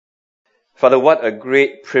Father, what a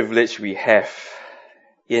great privilege we have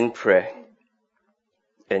in prayer.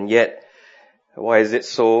 And yet, why is it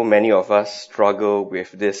so many of us struggle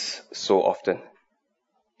with this so often?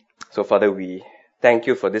 So Father, we thank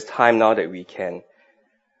you for this time now that we can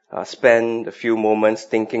spend a few moments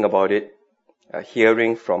thinking about it,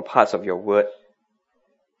 hearing from parts of your word.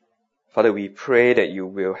 Father, we pray that you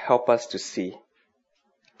will help us to see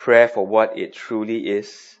prayer for what it truly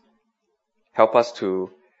is. Help us to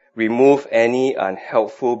remove any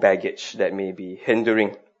unhelpful baggage that may be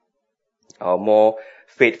hindering our more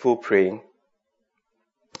faithful praying.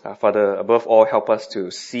 Father, above all, help us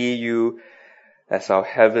to see you as our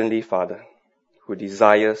Heavenly Father who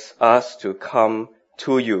desires us to come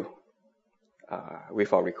to you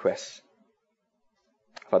with our requests.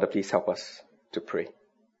 Father, please help us to pray.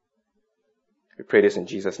 We pray this in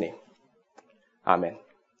Jesus' name. Amen.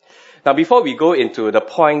 Now, before we go into the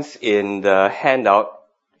points in the handout,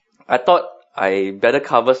 I thought I better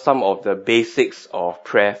cover some of the basics of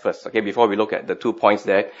prayer first, okay, before we look at the 2 points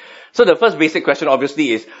there. So the first basic question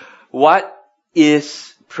obviously is, what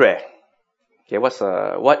is prayer? Okay,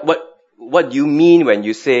 what do you mean when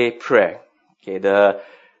you say prayer? Okay, the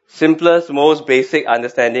simplest, most basic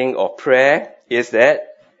understanding of prayer is that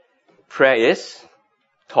prayer is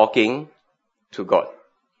talking to God.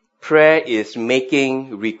 Prayer is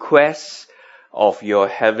making requests of your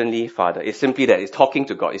Heavenly Father. It's simply that. It's talking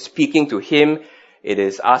to God. It's speaking to Him. It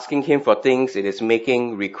is asking Him for things. It is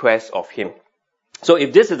making requests of Him. So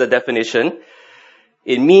if this is the definition,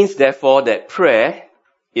 it means therefore that prayer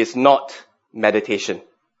is not meditation.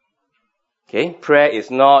 Okay? Prayer is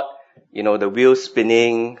not, the wheel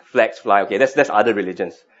spinning, flags fly. Okay, that's other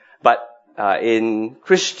religions. But in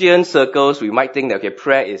Christian circles, we might think that, okay,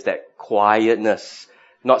 prayer is that quietness,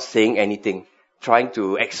 not saying anything, trying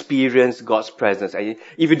to experience God's presence. And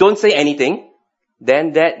if you don't say anything,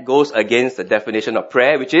 then that goes against the definition of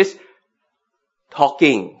prayer, which is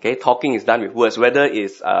talking. Okay, talking is done with words, whether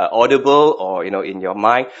it's audible or in your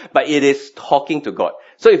mind, but it is talking to God.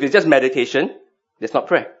 So if it's just meditation, that's not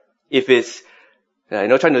prayer. If it's trying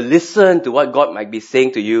to listen to what God might be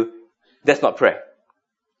saying to you, that's not prayer.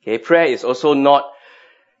 Okay, prayer is also not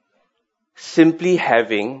simply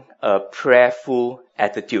having a prayerful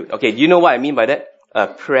attitude. Okay, do you know what I mean by that? A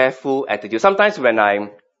prayerful attitude. Sometimes when I'm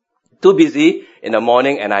too busy in the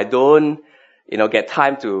morning and I don't, get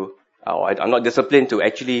time to, I'm not disciplined to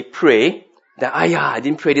actually pray, then, I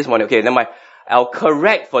didn't pray this morning. Okay, then I'll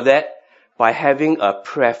correct for that by having a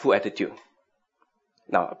prayerful attitude.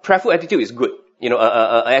 Now, a prayerful attitude is good. An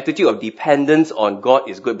attitude of dependence on God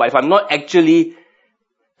is good. But if I'm not actually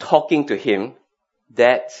talking to Him,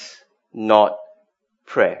 that's not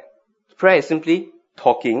prayer. Prayer is simply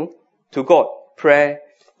talking to God. Prayer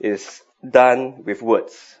is done with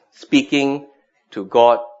words, speaking to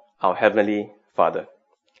God, our Heavenly Father.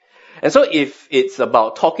 And so if it's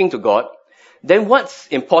about talking to God, then what's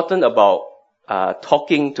important about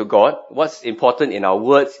talking to God, what's important in our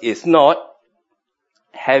words is not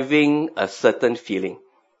having a certain feeling.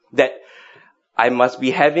 That I must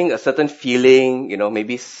be having a certain feeling,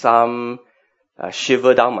 maybe some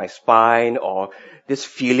shiver down my spine, or this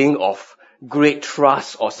feeling of great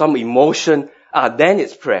trust or some emotion, then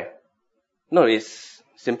it's prayer. No, it's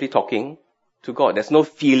simply talking to God. There's no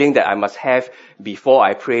feeling that I must have before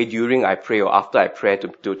I pray, during I pray, or after I pray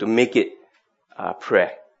to make it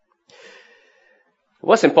prayer.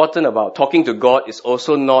 What's important about talking to God is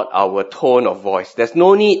also not our tone of voice. There's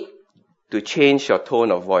no need to change your tone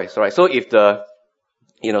of voice, right? So if the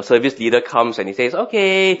service leader comes and he says,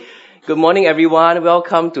 okay, good morning everyone,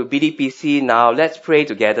 welcome to BDPC. Now let's pray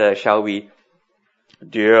together, shall we?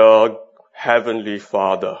 Dear Heavenly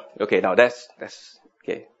Father. Okay, now that's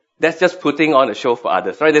okay. That's just putting on a show for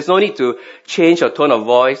others, right? There's no need to change your tone of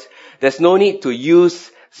voice. There's no need to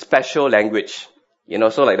use special language.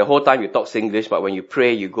 So like the whole time you talk Singlish, but when you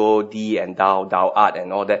pray, you go thee and thou art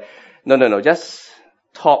and all that. No. Just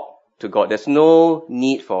talk to God. There's no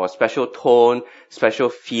need for a special tone, special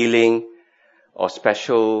feeling, or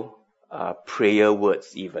special prayer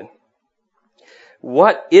words even.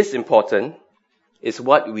 What is important is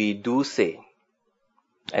what we do say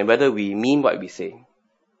and whether we mean what we say.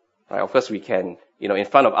 Right? Of course, we can, in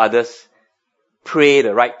front of others, pray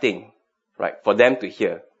the right thing, right, for them to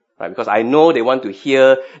hear. Right? Because I know they want to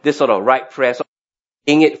hear this sort of right prayer, so I'm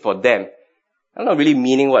saying it for them. I'm not really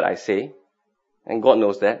meaning what I say, and God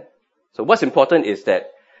knows that. So what's important is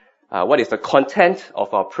that what is the content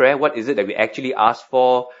of our prayer? What is it that we actually ask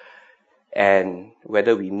for? And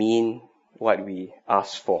whether we mean what we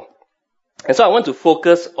ask for. And so I want to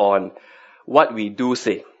focus on what we do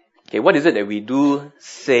say. Okay, what is it that we do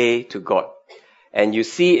say to God? And you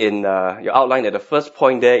see in your outline that the first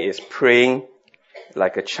point there is praying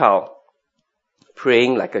like a child.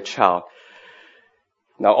 Praying like a child.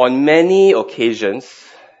 Now, on many occasions,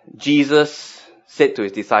 Jesus said to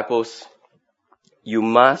his disciples, you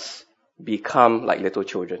must become like little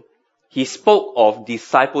children. He spoke of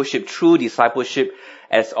discipleship, true discipleship,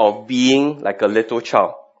 as of being like a little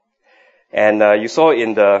child. And you saw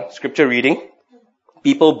in the scripture reading,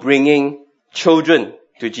 people bringing children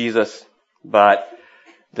to Jesus, but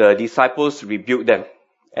the disciples rebuked them.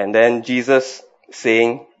 And then Jesus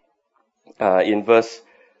saying in verse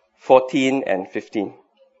 14 and 15,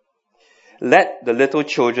 let the little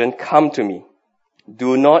children come to me.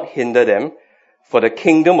 Do not hinder them, for the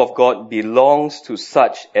kingdom of God belongs to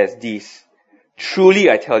such as these. Truly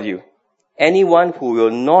I tell you, anyone who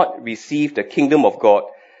will not receive the kingdom of God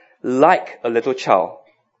like a little child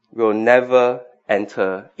will never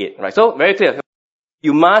enter it. Right? So, very clear.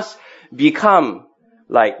 You must become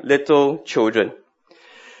like little children.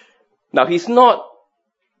 Now, he's not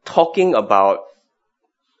talking about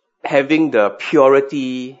having the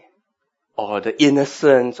purity or the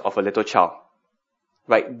innocence of a little child.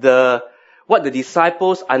 Right? What the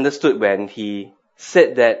disciples understood when he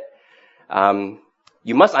said that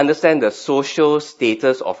you must understand the social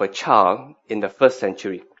status of a child in the first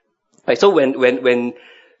century. Right? So when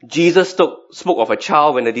Jesus spoke of a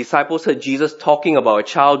child, when the disciples heard Jesus talking about a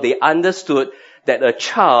child, they understood that a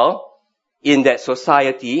child in that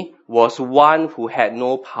society was one who had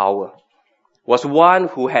no power, was one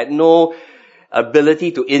who had no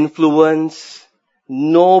ability to influence,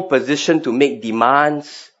 no position to make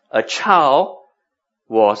demands. A child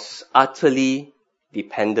was utterly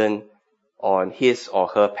dependent on his or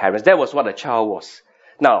her parents. That was what a child was.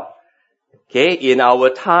 Now, okay, in our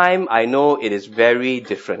time, I know it is very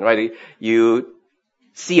different, right? You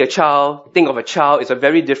see a child, think of a child, it's a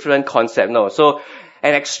very different concept. No, so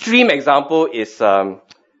an extreme example is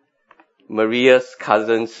Maria's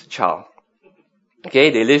cousin's child. Okay,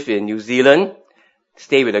 they live in New Zealand,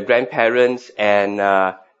 stay with the grandparents, and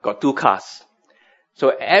got 2 cars. So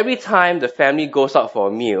every time the family goes out for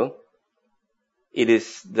a meal, it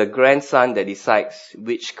is the grandson that decides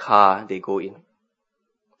which car they go in.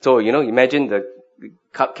 So, imagine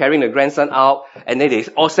carrying the grandson out, and then they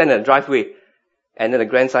all stand in the driveway. And then the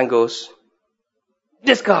grandson goes,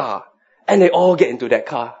 this car! And they all get into that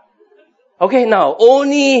car. Okay, now,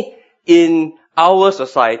 only in our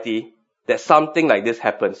society that something like this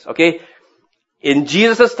happens. Okay? In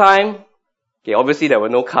Jesus' time, okay, obviously there were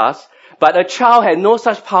no cars, but a child had no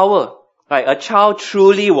such power. Right? A child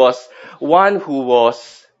truly was one who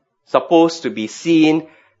was supposed to be seen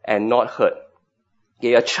and not heard.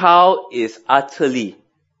 Okay, a child is utterly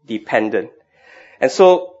dependent. And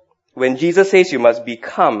so, when Jesus says you must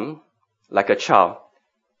become like a child,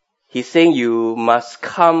 he's saying you must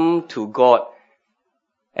come to God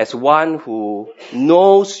as one who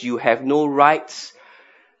knows you have no rights,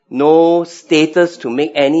 no status to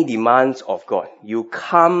make any demands of God. You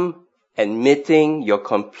come admitting your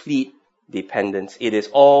complete dependence. It is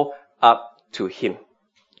all up to Him.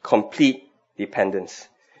 Complete dependence.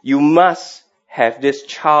 You must have this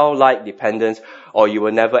childlike dependence or you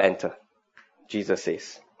will never enter, Jesus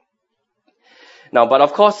says. Now, but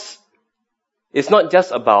of course, it's not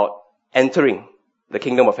just about entering the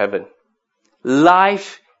kingdom of heaven.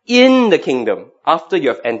 Life in the kingdom after you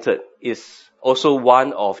have entered is also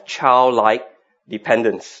one of childlike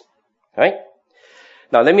dependence. Right?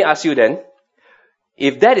 Now, let me ask you then,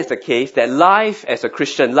 if that is the case, that life as a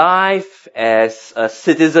Christian, life as a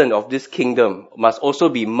citizen of this kingdom must also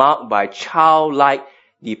be marked by childlike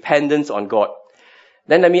dependence on God,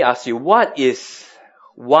 then let me ask you, what is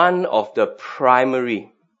one of the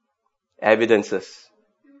primary evidences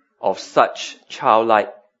of such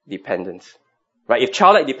childlike dependence? Right? If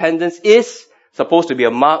childlike dependence is supposed to be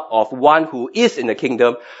a mark of one who is in the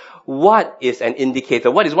kingdom, what is an indicator?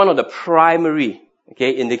 What is one of the primary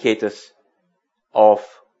indicators of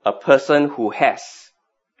a person who has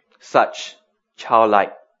such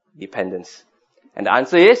childlike dependence? And the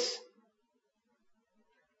answer is?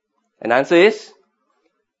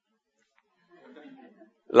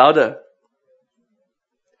 Louder.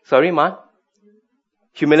 Sorry, Man?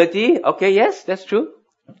 Humility? Okay, yes, that's true.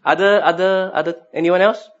 Other, anyone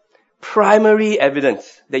else? Primary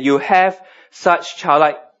evidence that you have such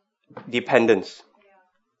childlike dependence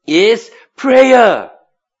is prayer.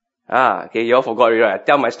 Okay, you all forgot it, right?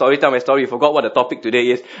 Tell my story, you forgot what the topic today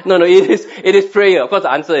is. No, it is prayer. Of course,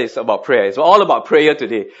 the answer is about prayer. It's all about prayer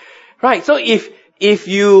today. Right, so if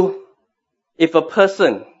a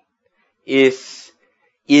person is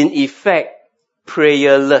in effect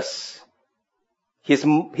prayerless,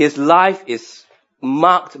 his life is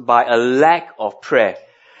marked by a lack of prayer,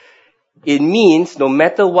 it means no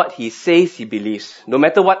matter what he says he believes, no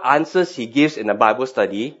matter what answers he gives in a Bible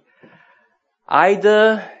study,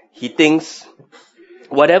 either he thinks,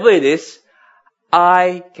 whatever it is,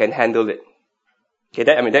 I can handle it. Okay,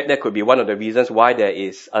 that could be one of the reasons why there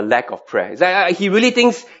is a lack of prayer. Is that he really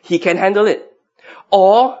thinks he can handle it.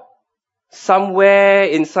 Or somewhere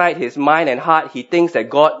inside his mind and heart, he thinks that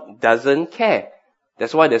God doesn't care.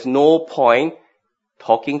 That's why there's no point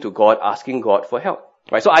talking to God, asking God for help.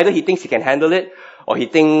 Right? So either he thinks he can handle it, or he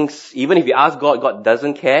thinks even if he asks God, God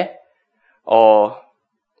doesn't care, or,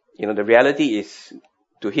 the reality is,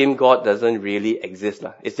 to him, God doesn't really exist.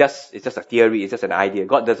 It's just a theory, it's just an idea.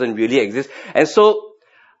 God doesn't really exist. And so,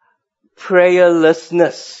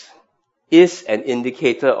 prayerlessness is an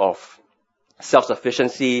indicator of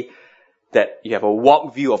self-sufficiency, that you have a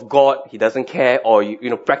warped view of God, he doesn't care, or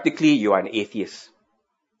practically you are an atheist.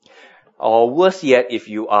 Or worse yet, if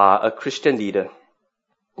you are a Christian leader,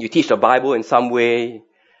 you teach the Bible in some way,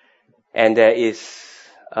 and there is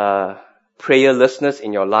prayerlessness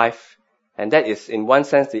in your life, and that is, in one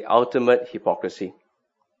sense, the ultimate hypocrisy.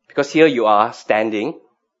 Because here you are standing,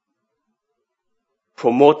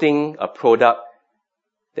 promoting a product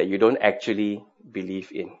that you don't actually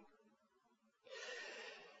believe in.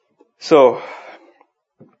 So,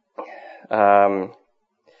 now,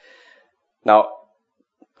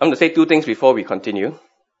 I'm going to say two things before we continue.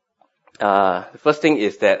 The first thing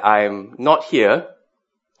is that I'm not here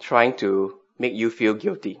trying to make you feel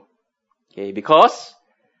guilty. Okay, because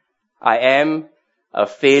I am a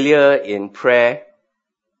failure in prayer,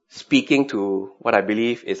 speaking to what I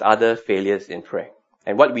believe is other failures in prayer.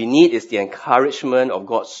 And what we need is the encouragement of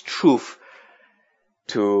God's truth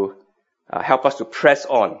to help us to press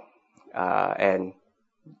on and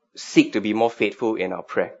seek to be more faithful in our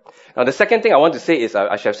prayer. Now, the second thing I want to say is,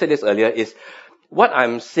 I should have said this earlier, is what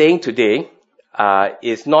I'm saying today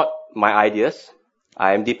is not my ideas.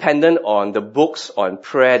 I am dependent on the books on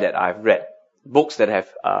prayer that I've read. Books that have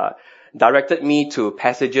directed me to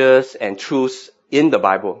passages and truths in the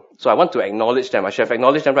Bible. So I want to acknowledge them. I should have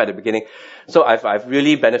acknowledged them right at the beginning. So I've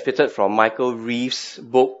really benefited from Michael Reeves'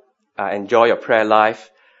 book, Enjoy Your Prayer Life,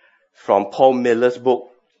 from Paul Miller's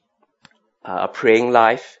book, A Praying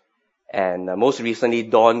Life, and most recently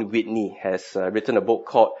Don Whitney has written a book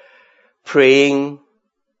called Praying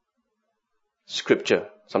Scripture,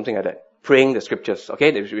 something like that. Praying the Scriptures,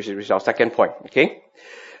 okay, which is our second point, okay.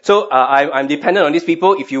 So I'm dependent on these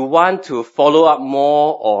people. If you want to follow up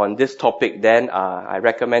more on this topic, then I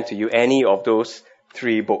recommend to you any of those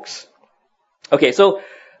three books. Okay, so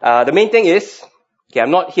the main thing is,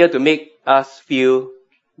 I'm not here to make us feel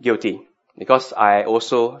guilty, because I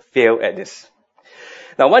also fail at this.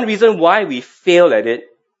 Now, one reason why we fail at it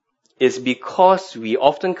is because we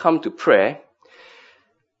often come to prayer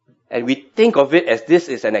and we think of it as this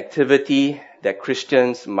is an activity that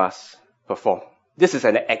Christians must perform. This is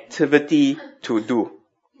an activity to do.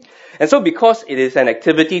 And so because it is an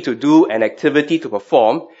activity to do, an activity to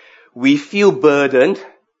perform, we feel burdened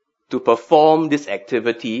to perform this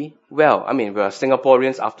activity well. I mean, we are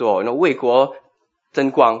Singaporeans after all. 为国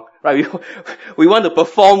争光, right? We want to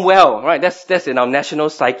perform well, right? That's in our national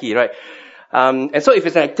psyche, right? And so if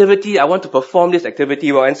it's an activity, I want to perform this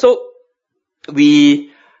activity well. And so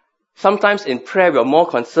we, sometimes in prayer, we are more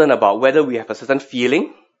concerned about whether we have a certain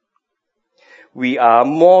feeling. We are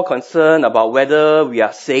more concerned about whether we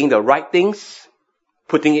are saying the right things,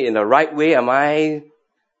 putting it in the right way. Am I,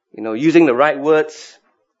 using the right words?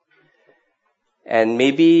 And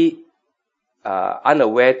maybe,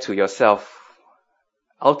 unaware to yourself,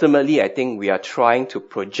 ultimately, I think we are trying to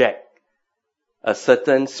project a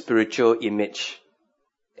certain spiritual image.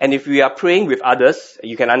 And if we are praying with others,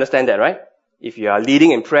 you can understand that, right? If you are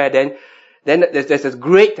leading in prayer, then there's this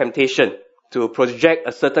great temptation to project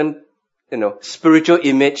a certain, spiritual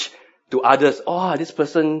image to others. Oh, this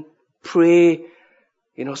person pray,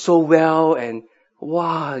 so well, and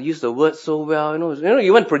wow, use the word so well.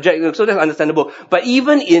 You want to project, so that's understandable. But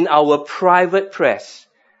even in our private prayers,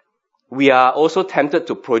 we are also tempted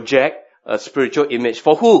to project a spiritual image.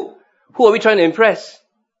 For who? Who are we trying to impress?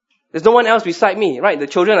 There's no one else beside me, right? The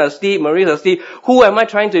children are asleep, Marie's asleep. Who am I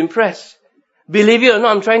trying to impress? Believe it or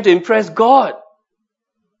not, I'm trying to impress God.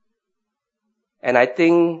 And I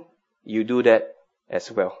think you do that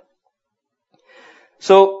as well.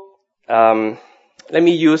 So, let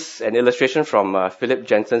me use an illustration from Philip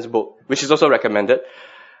Jensen's book, which is also recommended,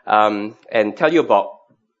 and tell you about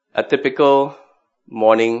a typical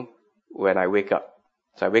morning when I wake up.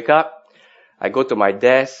 So I wake up, I go to my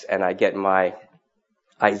desk, and I get my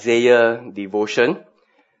Isaiah devotion.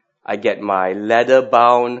 I get my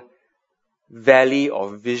leather-bound Valley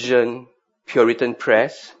of Vision Puritan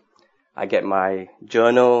prayers. I get my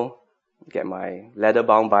journal, get my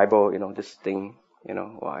leather-bound Bible, this thing,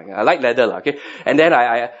 I like leather, okay? And then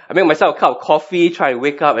I make myself a cup of coffee, try to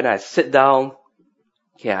wake up, and I sit down.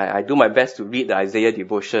 Okay, I do my best to read the Isaiah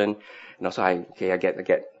devotion, so I get,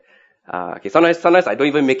 sometimes I don't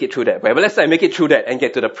even make it through that, but let's say I make it through that and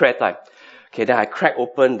get to the prayer time. Okay, then I crack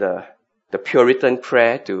open the Puritan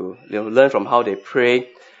prayer to, learn from how they pray.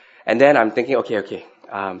 And then I'm thinking,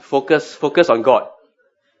 focus on God.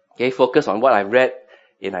 Okay, focus on what I read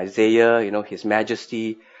in Isaiah, His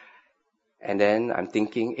majesty. And then I'm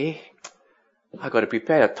thinking, I got to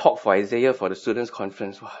prepare a talk for Isaiah for the students'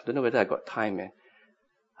 conference. Wow, don't know whether I got time, man.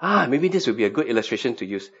 Maybe this would be a good illustration to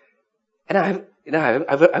use. And I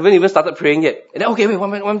haven't even started praying yet. And then,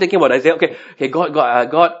 what I'm thinking about Isaiah. Okay,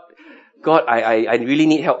 God, I really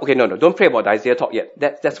need help. Okay, no, don't pray about the Isaiah talk yet.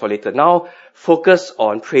 That's for later. Now, focus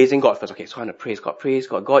on praising God first. Okay, so I'm going to praise God. Praise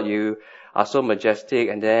God. God, you are so majestic.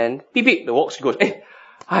 And then, beep, beep, the watch goes,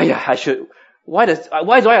 I should, why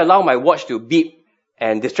do I allow my watch to beep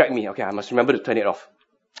and distract me? Okay, I must remember to turn it off.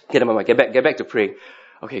 Get back to praying.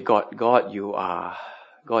 Okay, God, you are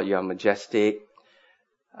majestic.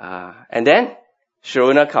 And then,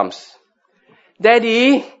 Sharona comes.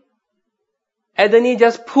 Daddy, Anthony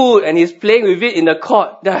just pulled and he's playing with it in the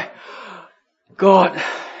court. God,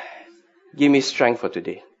 give me strength for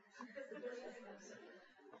today.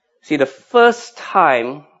 See, the first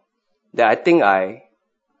time that I think I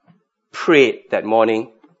prayed that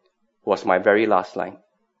morning was my very last line.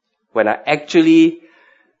 When I actually,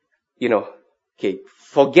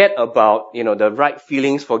 forget about, the right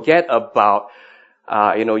feelings, forget about,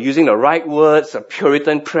 using the right words,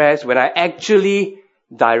 Puritan prayers, when I actually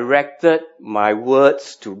directed my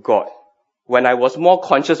words to God. When I was more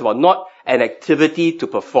conscious about not an activity to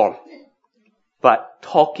perform, but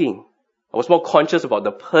talking. I was more conscious about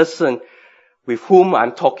the person with whom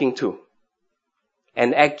I'm talking to.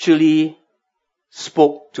 And actually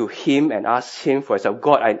spoke to him and asked him for himself,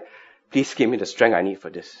 God, please give me the strength I need for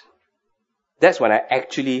this. That's when I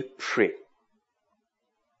actually prayed.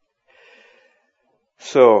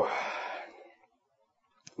 So,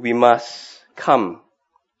 we must come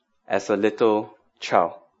as a little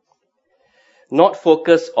child. Not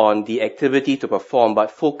focus on the activity to perform,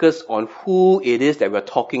 but focus on who it is that we're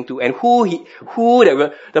talking to. And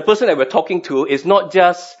the person that we're talking to is not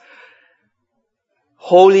just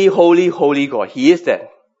holy, holy, holy God. He is that.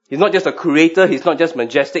 He's not just a creator. He's not just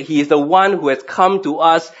majestic. He is the one who has come to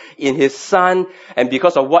us in His Son. And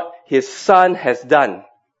because of what His Son has done,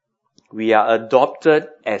 we are adopted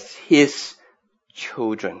as His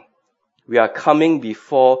children. We are coming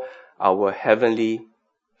before our Heavenly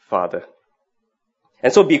Father.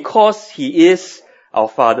 And so because He is our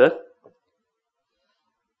Father,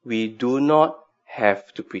 we do not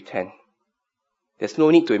have to pretend. There's no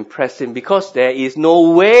need to impress Him because there is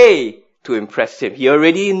no way to impress Him. He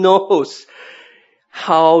already knows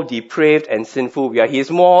how depraved and sinful we are. He is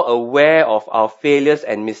more aware of our failures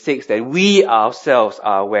and mistakes than we ourselves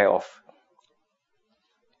are aware of.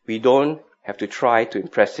 We don't have to try to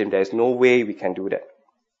impress Him. There is no way we can do that.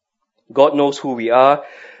 God knows who we are.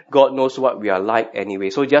 God knows what we are like anyway.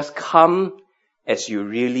 So just come as you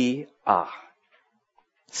really are.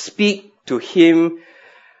 Speak to Him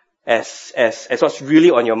as what's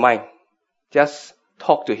really on your mind. Just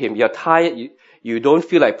talk to Him. You're tired. You don't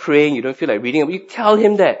feel like praying. You don't feel like reading. You tell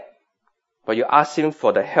Him that. But you ask Him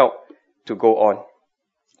for the help to go on.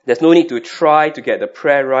 There's no need to try to get the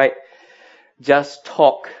prayer right. Just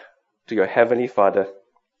talk to your Heavenly Father.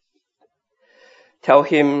 Tell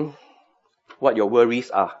Him what your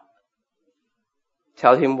worries are.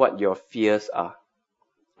 Tell Him what your fears are.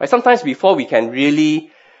 Right? Sometimes before we can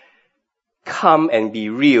really come and be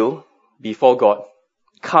real before God,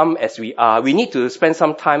 come as we are, we need to spend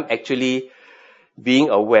some time actually being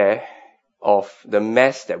aware of the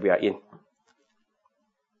mess that we are in.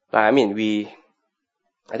 I think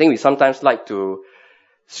we sometimes like to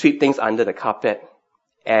sweep things under the carpet.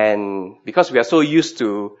 And because we are so used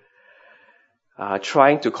to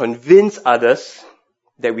trying to convince others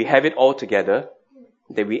that we have it all together,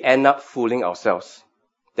 that we end up fooling ourselves.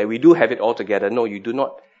 That we do have it all together. No, you do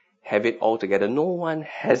not have it all together. No one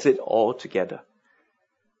has it all together.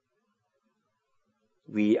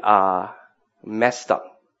 We are messed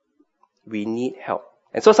up. We need help.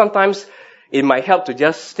 And so sometimes it might help to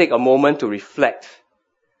just take a moment to reflect.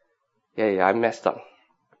 Yeah, I messed up.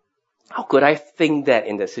 How could I think that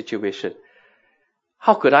in that situation?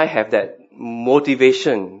 How could I have that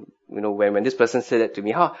motivation, when this person said that to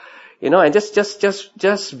me? And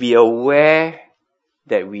just be aware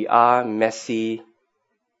that we are messy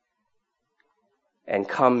and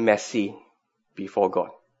come messy before God.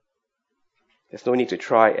 There's no need to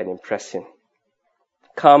try and impress Him.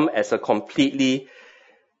 Come as a completely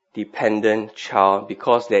dependent child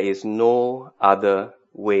because there is no other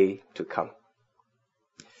way to come.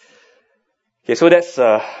 Okay, so that's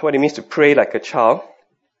what it means to pray like a child.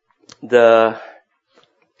 The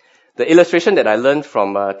illustration that I learned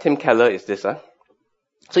from Tim Keller is this.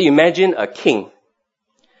 So you imagine a king.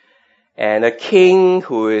 And a king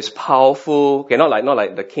who is powerful, okay, not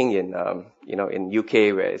like the king in UK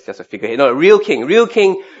where it's just a figurehead. No, a real king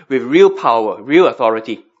with real power, real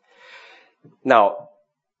authority. Now,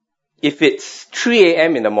 if it's 3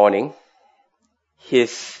 a.m. in the morning,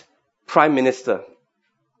 his prime minister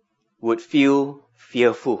would feel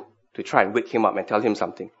fearful to try and wake him up and tell him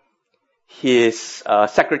something. His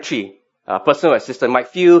secretary, personal assistant might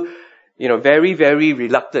feel, very, very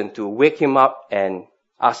reluctant to wake him up and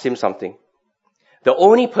ask him something. The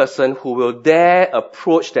only person who will dare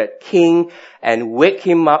approach that king and wake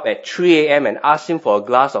him up at 3 a.m. and ask him for a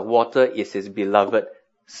glass of water is his beloved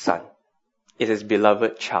son. Is his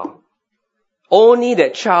beloved child. Only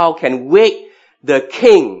that child can wake the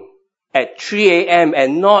king at 3 a.m.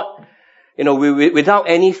 and not, without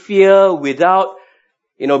any fear, without,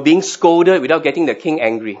 being scolded, without getting the king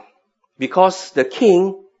angry. Because the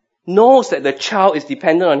king knows that the child is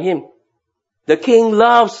dependent on him. The king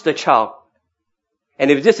loves the child.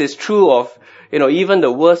 And if this is true of, even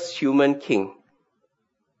the worst human king,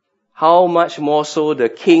 how much more so the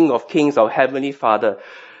King of Kings, our Heavenly Father.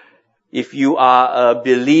 If you are a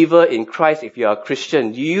believer in Christ, if you are a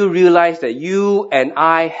Christian, do you realize that you and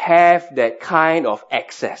I have that kind of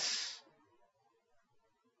access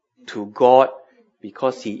to God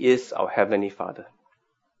because He is our Heavenly Father?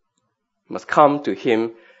 We must come to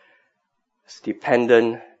Him as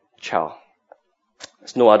dependent child.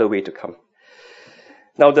 There's no other way to come.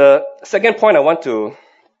 Now, the second point I want to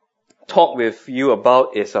talk with you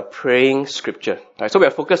about is a praying scripture. Right, so we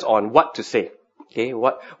are focused on what to say. Okay,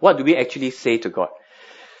 what do we actually say to God?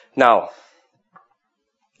 Now,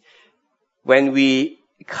 when we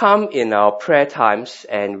come in our prayer times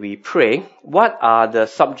and we pray, what are the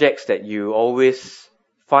subjects that you always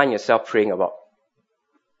find yourself praying about?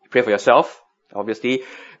 Pray for yourself, obviously.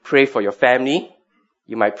 Pray for your family.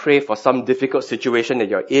 You might pray for some difficult situation that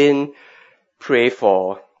you're in. Pray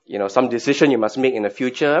for, some decision you must make in the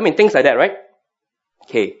future. Things like that, right?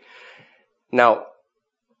 Okay. Now,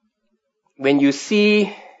 when you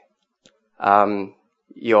see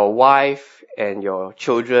your wife and your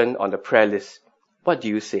children on the prayer list, what do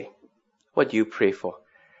you say? What do you pray for?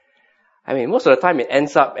 Most of the time it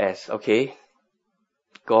ends up as, okay,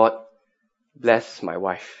 God bless my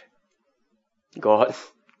wife. God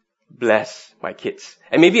bless my kids.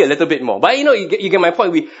 And maybe a little bit more. But you get my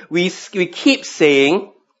point. We keep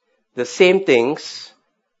saying the same things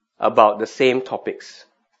about the same topics.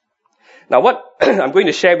 Now what I'm going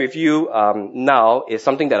to share with you now is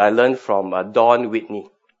something that I learned from Don Whitney.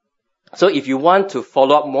 So if you want to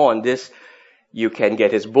follow up more on this, you can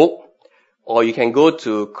get his book, or you can go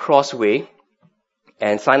to Crossway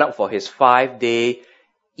and sign up for his 5-day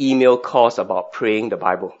email course about praying the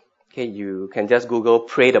Bible. Okay, you can just Google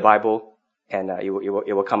 "pray the Bible" and it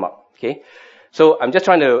will come up. Okay, so I'm just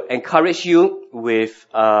trying to encourage you with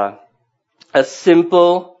a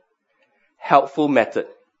simple, helpful method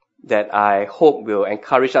that I hope will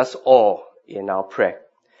encourage us all in our prayer.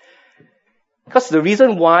 Because the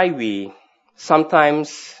reason why we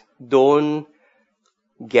sometimes don't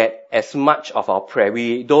get as much of our prayer,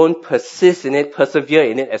 we don't persist in it, persevere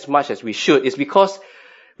in it as much as we should, is because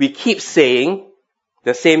we keep saying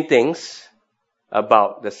the same things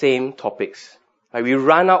about the same topics. Like we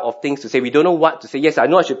run out of things to say. We don't know what to say. Yes, I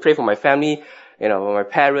know I should pray for my family, for my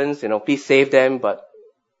parents, please save them. But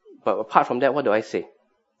apart from that, what do I say?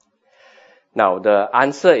 Now, the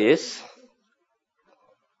answer is,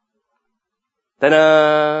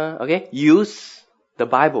 use the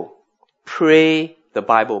Bible. Pray the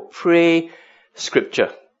Bible. Pray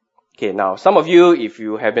Scripture. Okay, now, some of you, if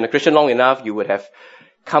you have been a Christian long enough, you would have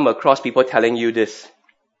come across people telling you this.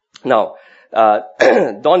 Now,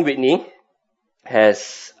 Don Whitney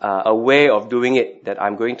has a way of doing it that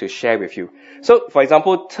I'm going to share with you. So, for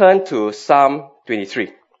example, turn to Psalm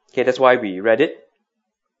 23. Okay, that's why we read it.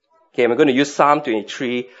 Okay, we're going to use Psalm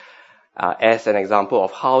 23 as an example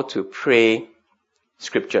of how to pray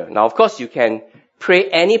Scripture. Now, of course, you can pray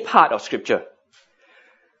any part of Scripture,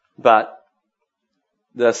 but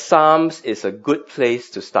the Psalms is a good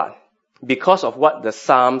place to start because of what the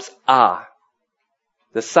Psalms are.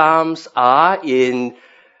 The Psalms are in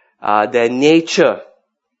their nature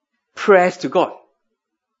prayers to God,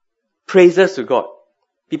 praises to God.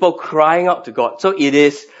 People crying out to God. So it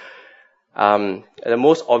is the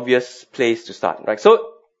most obvious place to start, right?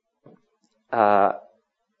 So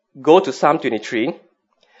go to Psalm 23,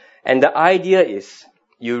 and the idea is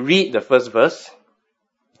you read the first verse.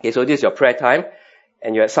 Okay, so this is your prayer time,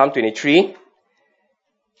 and you're at Psalm 23,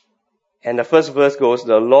 and the first verse goes,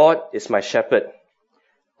 "The Lord is my shepherd,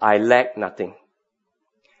 I lack nothing."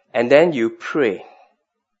 And then you pray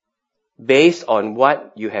based on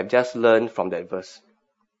what you have just learned from that verse.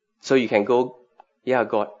 So you can go, "Yeah,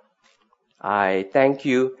 God, I thank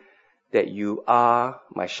you that you are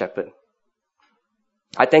my shepherd.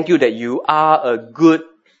 I thank you that you are a good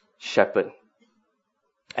shepherd.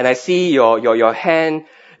 And I see your hand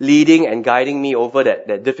leading and guiding me over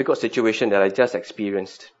that difficult situation that I just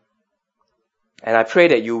experienced. And I pray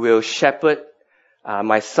that you will shepherd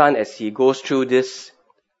my son as he goes through this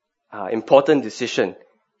important decision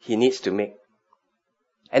he needs to make."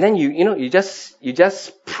 And then you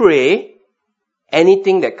just pray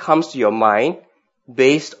anything that comes to your mind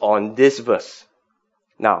based on this verse.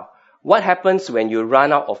 Now, what happens when you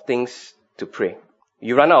run out of things to pray?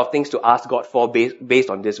 You run out of things to ask God for based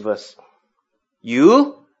on this verse.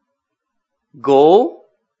 You go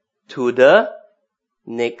to the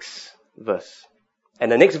next verse.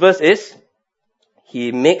 And the next verse is,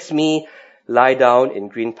 "He makes me lie down in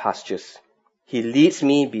green pastures. He leads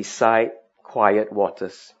me beside quiet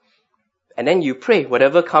waters." And then you pray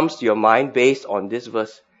whatever comes to your mind based on this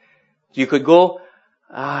verse. You could go,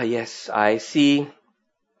 yes, I see,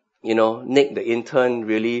 Nick, the intern,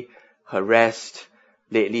 really harassed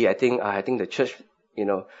lately. I think the church,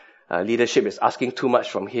 leadership is asking too much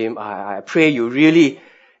from him. I pray you really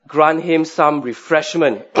grant him some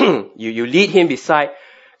refreshment. You lead him beside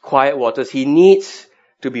quiet waters. He needs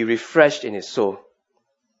to be refreshed in his soul.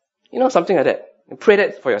 Something like that. And pray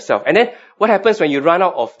that for yourself. And then what happens when you run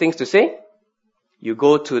out of things to say? You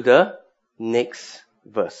go to the next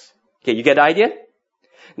verse. Okay, you get the idea?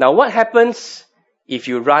 Now what happens if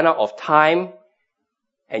you run out of time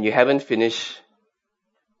and you haven't finished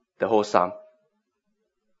the whole psalm?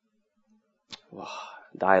 Wow,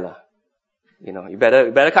 Dyla. You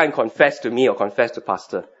better come and confess to me or confess to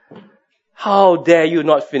pastor. How dare you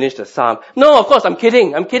not finish the psalm? No, of course, I'm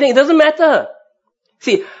kidding. It doesn't matter.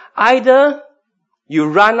 See, either you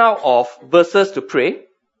run out of verses to pray,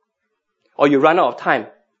 or you run out of time.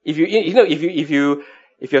 If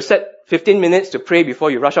you're set 15 minutes to pray before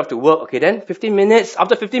you rush off to work, okay, then 15 minutes,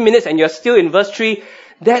 after 15 minutes and you're still in verse 3,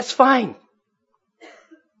 that's fine.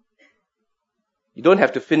 You don't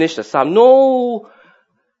have to finish the psalm. No,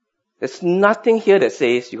 there's nothing here that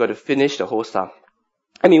says you got to finish the whole psalm.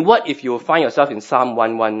 I mean, what if you find yourself in Psalm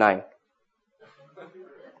 119?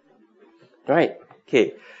 Right?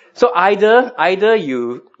 Okay. So either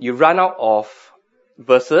you run out of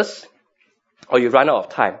verses or you run out of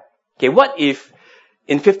time. Okay, what if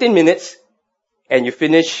in 15 minutes and you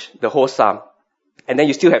finish the whole psalm and then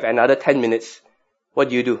you still have another 10 minutes? What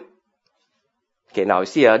do? Okay, now you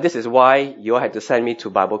see, this is why you all had to send me to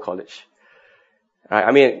Bible college. Right?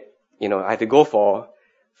 I mean, I had to go for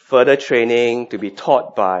further training to be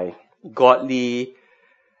taught by godly,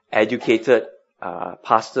 educated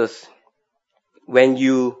pastors. When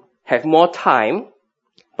you have more time,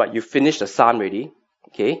 but you finish the psalm already,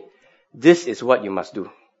 okay, this is what you must do.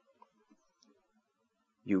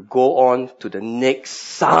 You go on to the next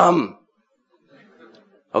psalm.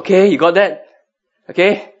 Okay, you got that?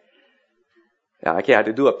 Okay? Yeah, okay, I have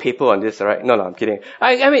to do a paper on this, alright? No, I'm kidding.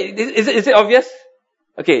 I mean, is it obvious?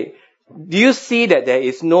 Okay, do you see that there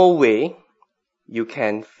is no way you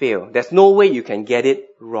can fail? There's no way you can get it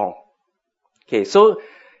wrong. Okay, so,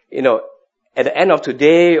 at the end of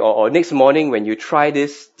today or next morning when you try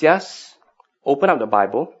this, just open up the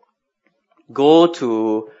Bible, go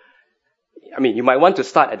to, you might want to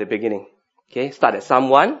start at the beginning. Okay, start at Psalm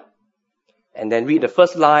 1, and then read the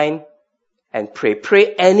first line and pray.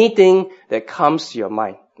 Pray anything that comes to your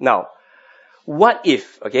mind. Now, what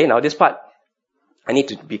if, now this part, I need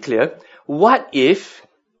to be clear. What if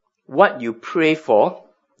what you pray for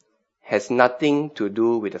has nothing to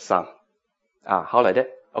do with the psalm? How like that?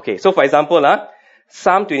 Okay, so for example,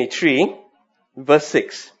 Psalm 23, verse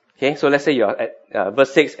 6. Okay, so let's say you're at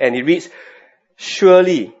verse 6 and it reads,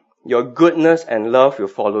 "Surely your goodness and love will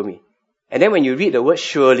follow me." And then when you read the word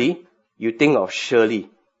surely, you think of Shirley.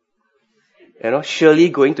 Shirley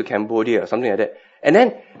going to Cambodia or something like that. And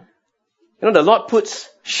then, the Lord puts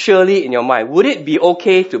Shirley in your mind. Would it be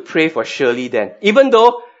okay to pray for Shirley then? Even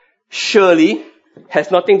though Shirley has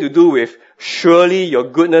nothing to do with surely your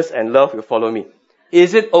goodness and love will follow me.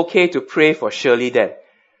 Is it okay to pray for Shirley then?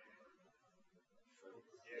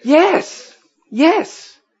 Yes.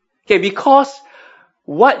 Okay, because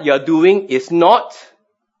what you're doing is not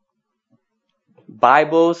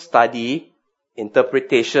Bible study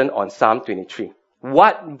interpretation on Psalm 23.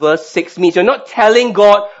 What verse 6 means. You're not telling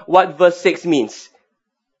God what verse 6 means.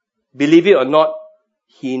 Believe it or not,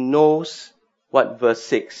 He knows what verse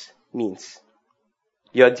 6 means.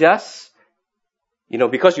 You're just,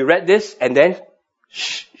 because you read this and then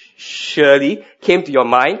Shirley came to your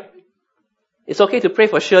mind, it's okay to pray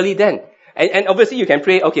for Shirley then. And obviously you can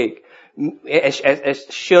pray, okay, as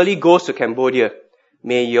Shirley goes to Cambodia,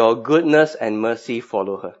 may your goodness and mercy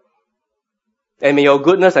follow her. And may your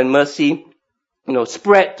goodness and mercy,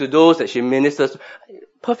 spread to those that she ministers to.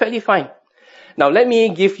 Perfectly fine. Now let me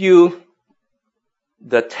give you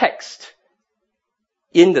the text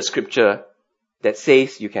in the scripture that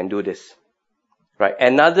says you can do this. Right?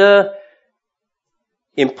 Another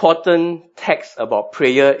important text about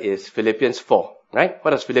prayer is Philippians 4. Right?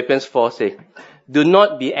 What does Philippians 4 say? Do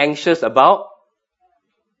not be anxious about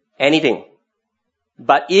anything,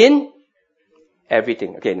 but in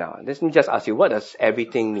everything. Okay, now let me just ask you, what does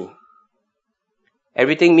everything mean?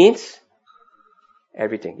 Everything means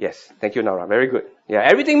everything. Yes. Thank you, Nora. Very good. Yeah,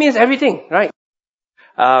 everything means everything, right?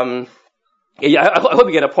 I hope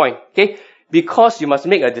you get a point. Okay? Because you must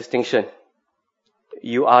make a distinction.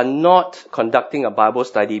 You are not conducting a Bible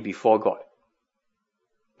study before God.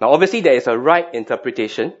 Now, obviously, there is a right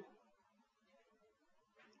interpretation,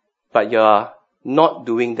 but you are not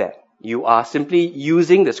doing that. You are simply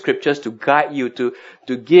using the scriptures to guide you, to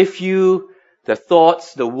give you the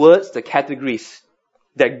thoughts, the words, the categories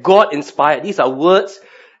that God inspired. These are words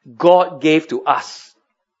God gave to us.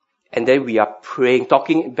 And then we are praying,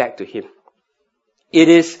 talking back to Him. It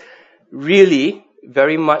is really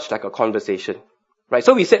very much like a conversation. Right?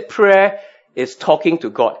 So we said prayer is talking to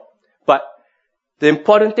God. But the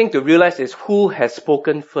important thing to realize is who has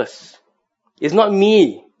spoken first. It's not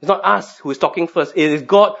me. It's not us who is talking first. It is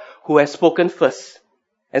God who has spoken first.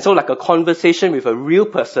 And so like a conversation with a real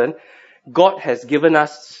person, God has given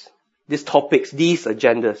us these topics, these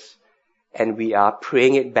agendas, and we are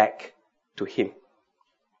praying it back to Him.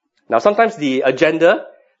 Now sometimes the agenda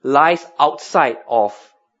lies outside of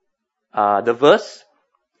the verse.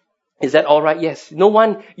 Is that alright? Yes.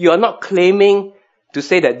 You are not claiming to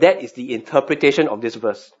say that is the interpretation of this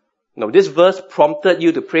verse. No, this verse prompted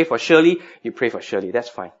you to pray for Shirley, you pray for Shirley. That's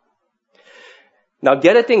fine. Now the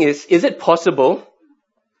other thing is it possible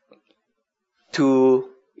to,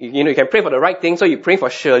 you can pray for the right thing, so you pray for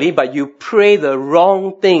Shirley, but you pray the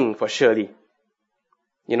wrong thing for Shirley.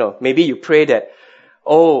 Maybe you pray that,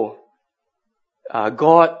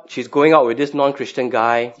 God, she's going out with this non-Christian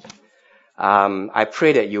guy. I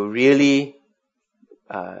pray that you really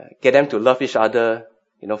get them to love each other,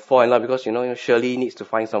 fall in love, because, Shirley needs to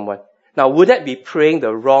find someone. Now, would that be praying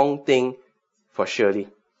the wrong thing for Shirley?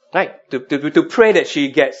 Right? To pray that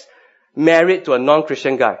she gets married to a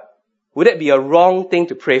non-Christian guy. Would that be a wrong thing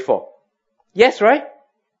to pray for? Yes, right?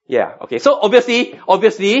 Yeah, okay. So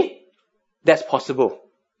obviously, that's possible.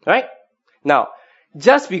 Right? Now,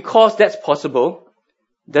 just because that's possible,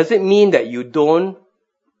 does it mean that you don't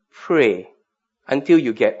pray until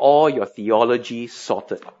you get all your theology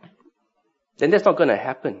sorted? Then that's not going to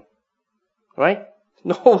happen. Right?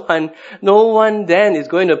 No one then is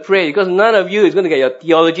going to pray, because none of you is going to get your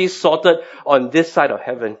theology sorted on this side of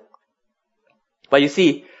heaven. But you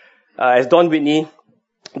see, as Don Whitney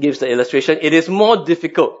gives the illustration, it is more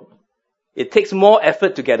difficult. It takes more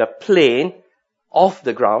effort to get a plane off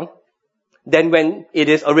the ground than when it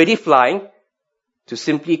is already flying to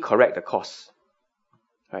simply correct the course.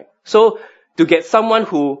 Right? So, to get someone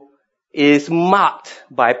who is marked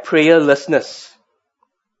by prayerlessness,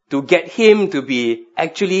 to get him to be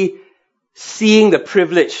actually seeing the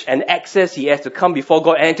privilege and access he has to come before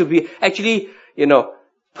God and to be actually,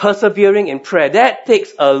 persevering in prayer, that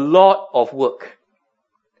takes a lot of work.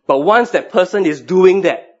 But once that person is doing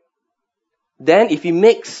that, then if he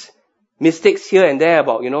makes mistakes here and there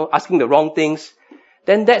about, asking the wrong things,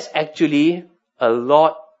 then that's actually a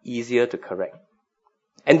lot easier to correct.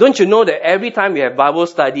 And don't you know that every time we have Bible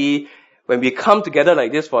study, when we come together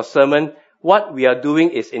like this for a sermon, what we are doing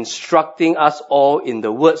is instructing us all in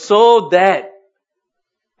the Word, so that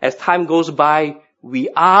as time goes by, we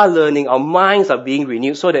are learning, our minds are being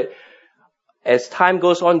renewed, so that as time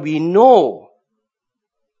goes on, we know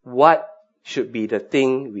what should be the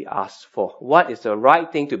thing we ask for. What is the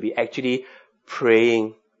right thing to be actually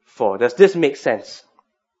praying for? Does this make sense?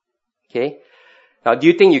 Okay. Now, do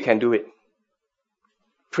you think you can do it?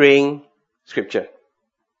 Praying Scripture.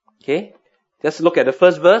 Okay. Just look at the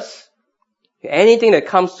first verse. Anything that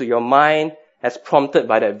comes to your mind as prompted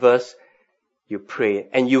by that verse, you pray it.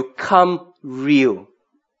 And you come real.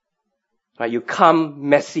 Right? You come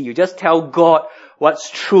messy. You just tell God what's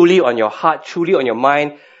truly on your heart, truly on your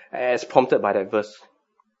mind, as prompted by that verse.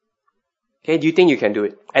 Okay, do you think you can do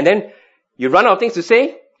it? And then you run out of things to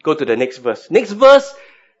say, go to the next verse. Next verse,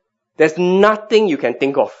 there's nothing you can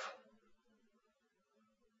think of.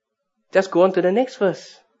 Just go on to the next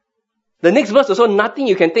verse. The next verse also nothing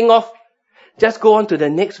you can think of. Just go on to the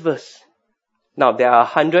next verse. Now, there are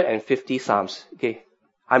 150 Psalms. Okay,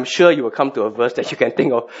 I'm sure you will come to a verse that you can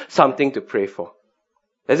think of something to pray for.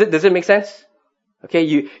 Does it make sense? Okay,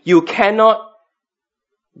 you cannot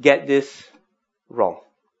get this wrong.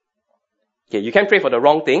 Okay, you can pray for the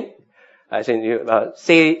wrong thing. Ask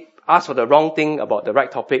for the wrong thing about the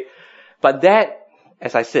right topic. But that,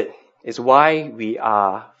 as I said, is why we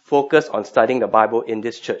are focused on studying the Bible in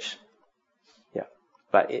this church. Yeah.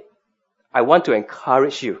 But I want to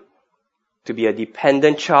encourage you to be a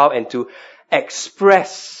dependent child and to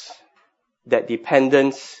express that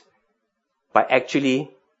dependence by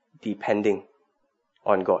actually depending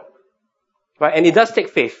on God. Right? And it does take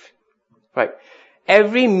faith. Right?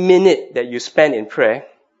 Every minute that you spend in prayer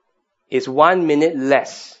is 1 minute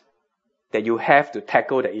less that you have to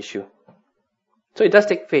tackle the issue. So it does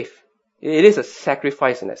take faith. It is a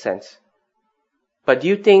sacrifice in that sense. But do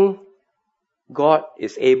you think God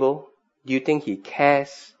is able? Do you think He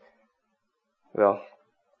cares? Well,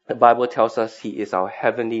 the Bible tells us He is our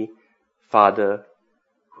heavenly Father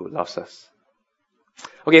who loves us.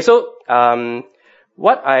 Okay, so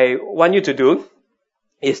what I want you to do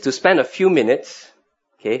is to spend a few minutes,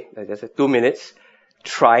 okay, just 2 minutes,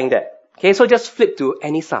 trying that. Okay, so just flip to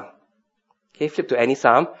any psalm. Okay, flip to any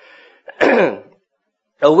psalm.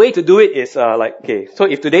 A way to do it is so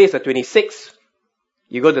if today is the 26th,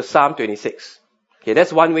 you go to Psalm 26. Okay,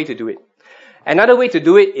 that's one way to do it. Another way to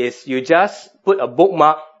do it is you just put a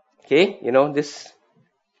bookmark, okay,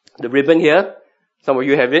 the ribbon here. Some of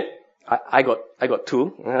you have it. I got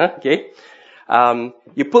two, okay.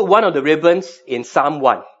 You put one of the ribbons in Psalm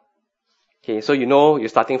 1. Okay, so you know you're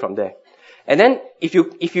starting from there. And then if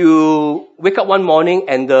you wake up one morning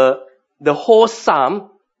and the whole psalm,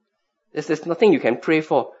 there's nothing you can pray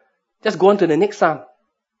for, just go on to the next psalm.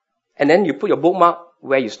 And then you put your bookmark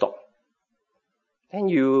where you stop. Then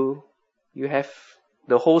you have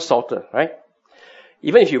the whole psalter, right?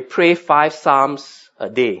 Even if you pray 5 psalms a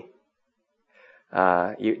day,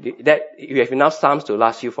 you have enough psalms to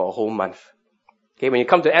last you for a whole month. Okay, when you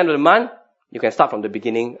come to the end of the month, you can start from the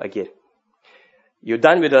beginning again. You're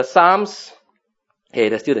done with the Psalms. Okay,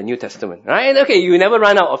 there's still the New Testament, right? Okay, you never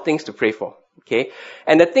run out of things to pray for. Okay,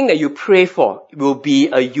 and the thing that you pray for will be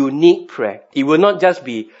a unique prayer. It will not just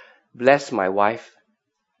be, bless my wife,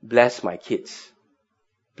 bless my kids,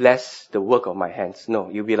 bless the work of my hands. No,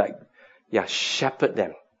 you'll be like, shepherd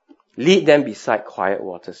them. Lead them beside quiet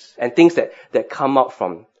waters. And things that come out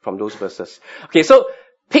from those verses. Okay, so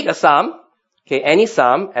pick a psalm. Okay, any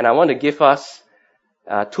psalm. And I want to give us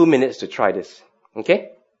 2 minutes to try this.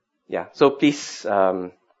 Okay? Yeah, so please,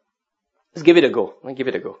 let's give it a go. Give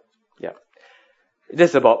it a go. Yeah.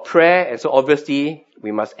 This is about prayer. And so obviously,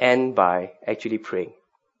 we must end by actually praying.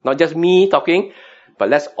 Not just me talking, but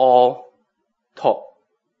let's all talk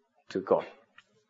to God.